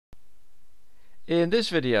In this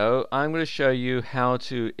video, I'm going to show you how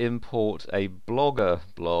to import a Blogger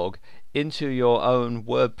blog into your own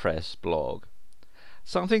WordPress blog.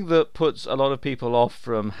 Something that puts a lot of people off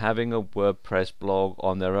from having a WordPress blog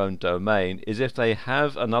on their own domain is if they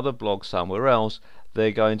have another blog somewhere else,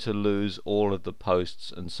 they're going to lose all of the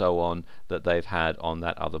posts and so on that they've had on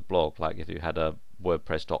that other blog, like if you had a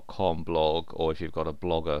WordPress.com blog or if you've got a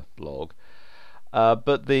Blogger blog.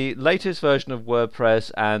 But the latest version of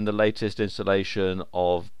WordPress and the latest installation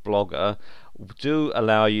of Blogger do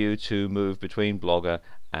allow you to move between Blogger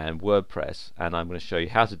and WordPress, and I'm going to show you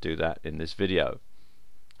how to do that in this video.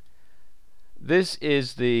 This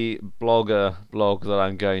is the Blogger blog that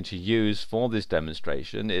I'm going to use for this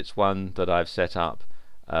demonstration. It's one that I've set up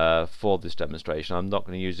for this demonstration. I'm not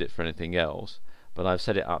going to use it for anything else, but I've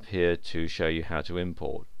set it up here to show you how to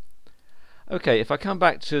import. Okay, if I come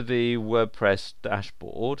back to the WordPress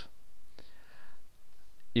dashboard,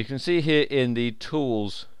 you can see here in the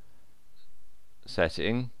Tools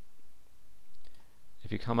setting,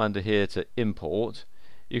 if you come under here to Import,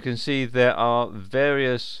 you can see there are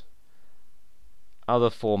various other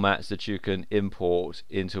formats that you can import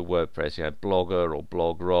into WordPress. You have Blogger or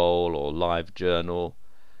BlogRoll or LiveJournal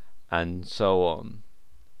and so on.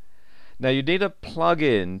 Now you need a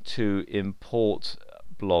plugin to import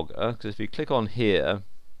Blogger, because if you click on here,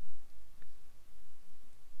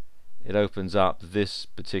 it opens up this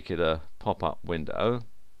particular pop-up window,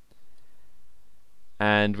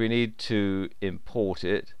 and we need to import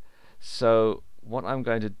it. So what I'm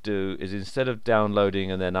going to do is, instead of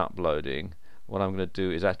downloading and then uploading, what I'm going to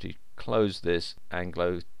do is actually close this and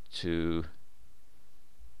go to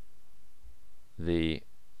the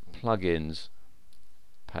plugins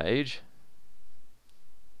page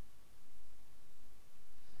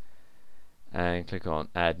and click on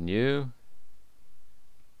Add New,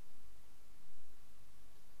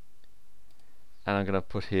 and I'm going to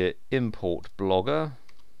put here Import Blogger,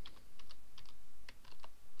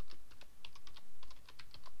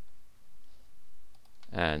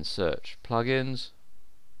 and search plugins,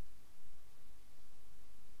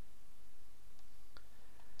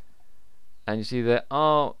 and you see there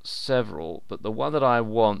are several, but the one that I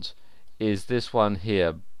want is this one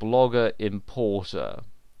here, Blogger Importer.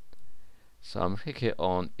 So I'm clicking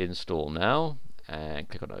on Install now and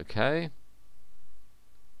click on OK.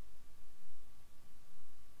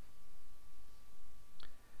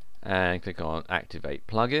 And click on Activate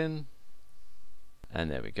Plugin. And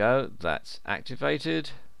there we go, that's activated.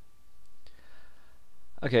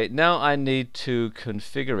 Okay, now I need to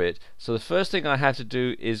configure it. So the first thing I have to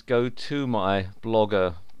do is go to my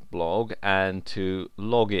Blogger blog and to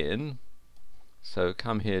log in. So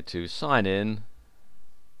come here to Sign In,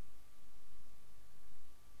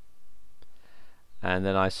 and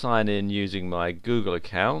then I sign in using my Google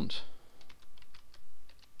account.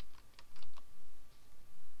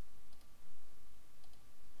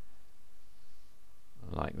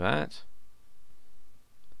 Like that.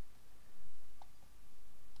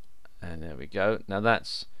 And there we go. Now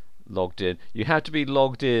that's logged in. You have to be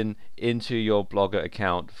logged in into your Blogger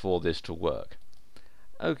account for this to work.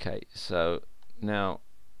 Okay, so now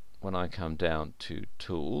when I come down to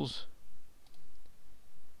Tools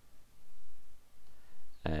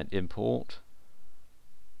and Import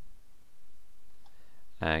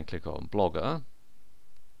and click on Blogger,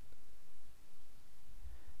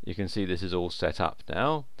 you can see this is all set up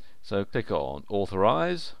now. So click on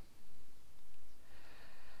Authorize,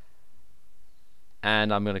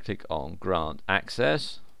 and I'm going to click on Grant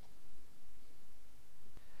Access,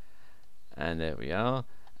 and there we are,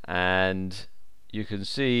 and you can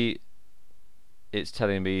see it's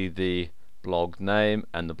telling me the blog name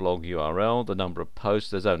and the blog URL, the number of posts.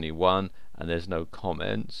 There's only one and there's no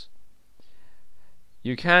comments.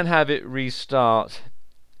 You can have it restart.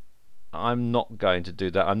 I'm not going to do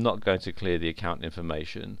that. I'm not going to clear the account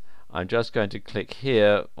information. I'm just going to click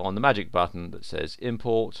here on the magic button that says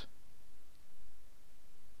Import,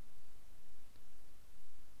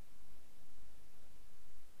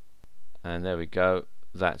 and there we go,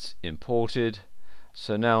 that's imported.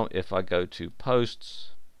 So now if I go to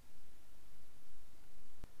Posts,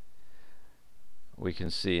 we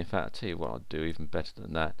can see, in fact, I'll tell you what I'll do even better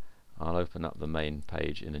than that. I'll open up the main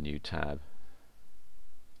page in a new tab.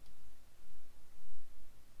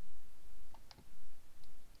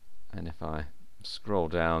 And if I scroll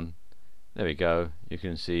down, there we go, you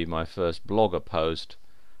can see my first Blogger post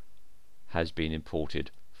has been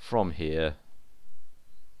imported from here.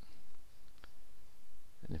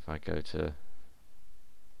 And if I go to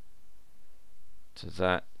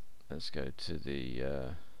that, let's go to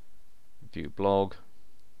the View Blog.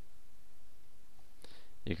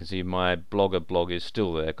 You can see my Blogger blog is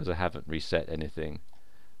still there because I haven't reset anything,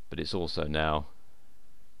 but it's also now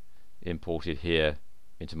imported here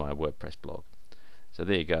into my WordPress blog. So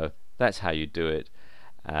there you go, that's how you do it,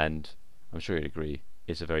 and I'm sure you'd agree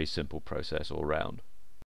it's a very simple process all round.